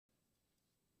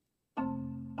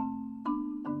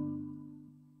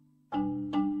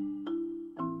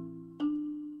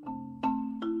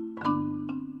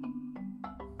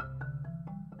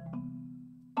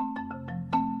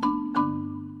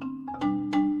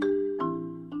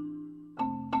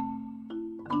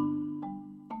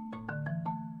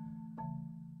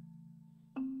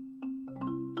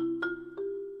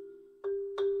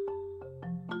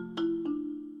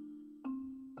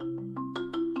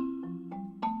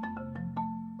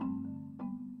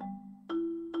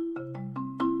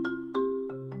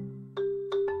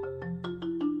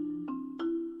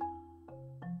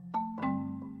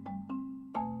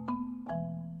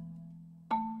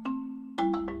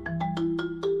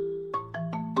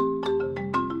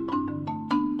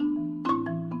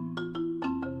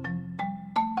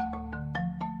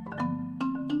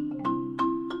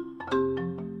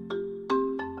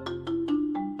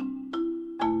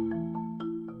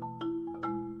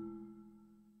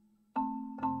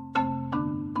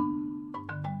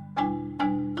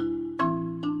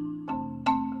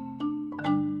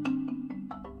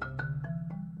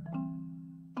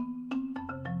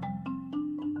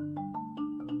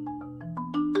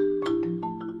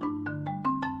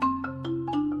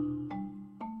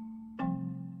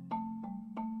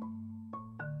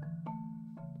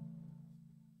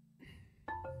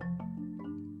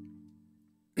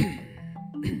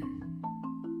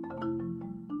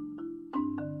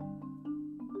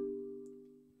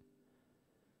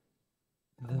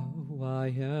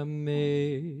am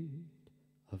made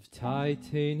of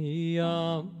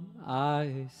titanium,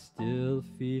 I still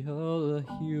feel a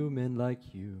human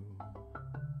like you.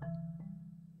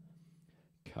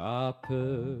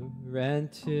 Copper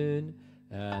and tin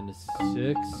and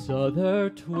 6 other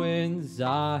twins,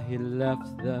 I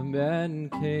left them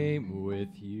and came with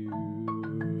you.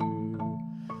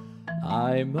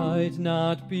 I might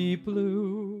not be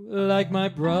blue like my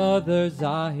brothers,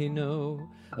 I know,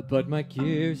 but my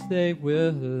gears, they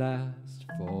will last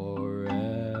forever.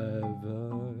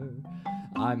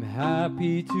 I'm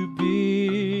happy to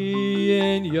be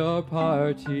in your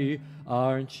party,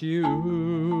 aren't you?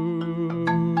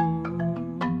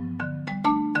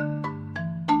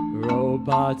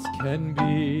 Robots can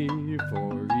be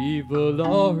for evil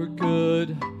or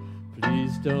good.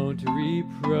 Please don't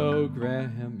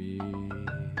reprogram me.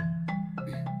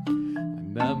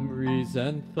 My memories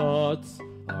and thoughts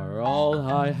are all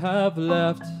I have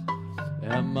left.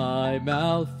 Am I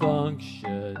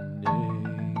malfunctioning?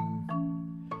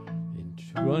 In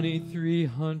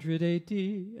 2300 AD,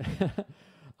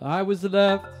 I was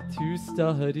left to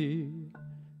study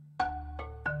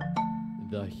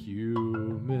the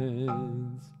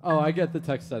humans. Oh, I get the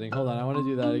text setting. Hold on, I want to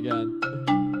do that again.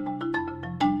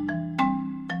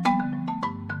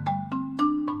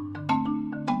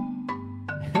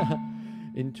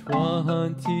 In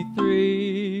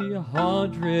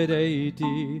 2300 AD,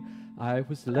 I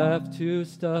was left to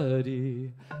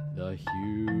study the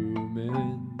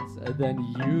humans. And then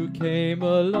you came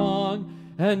along,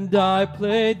 and I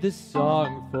played this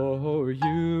song for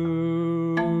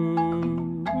you.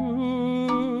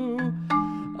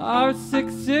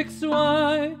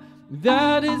 R66Y,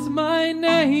 that is my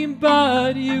name,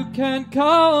 but you can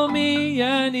call me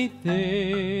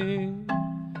anything.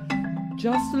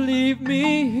 Just leave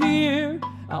me here,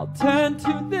 I'll tend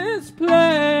to this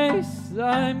place.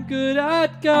 I'm good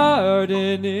at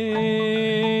gardening.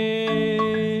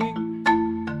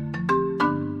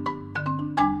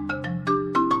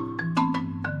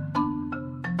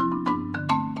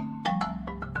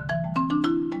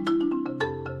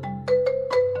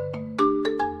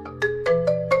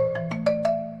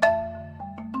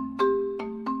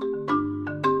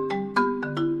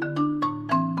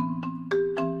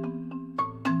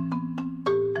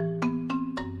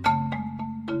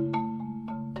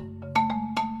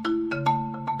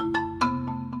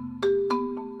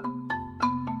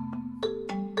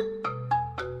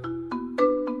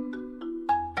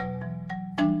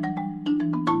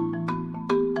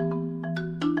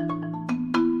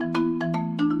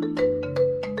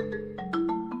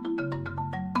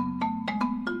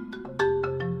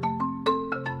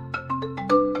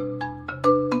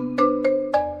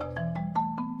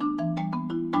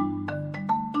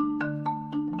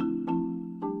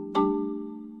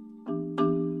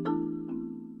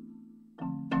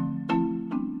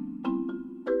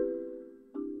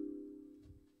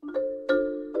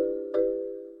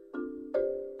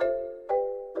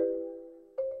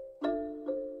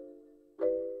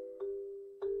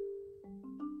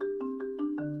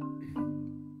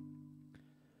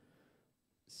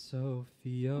 So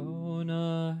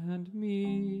Fiona and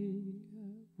me,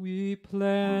 we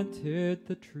planted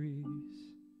the trees,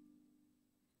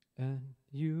 and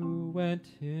you went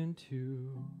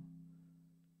into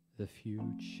the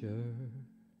future.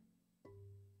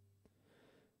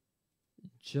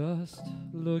 Just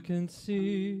look and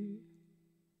see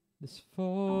this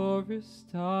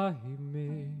forest I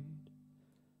made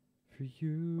for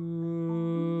you.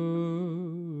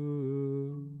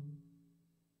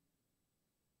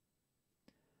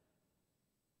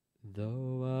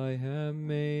 Though I am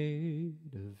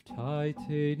made of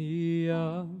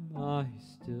titanium, I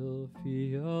still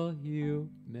feel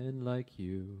human like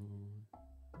you.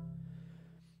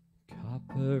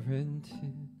 Copper and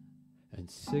tin and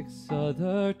 6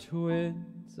 other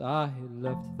twins, I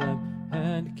left them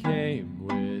and came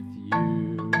with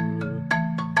you.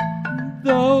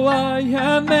 Though I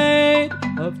am made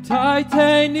of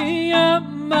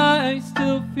titanium, I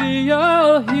still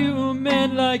feel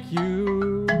human like you.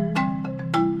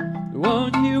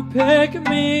 Won't you pick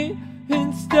me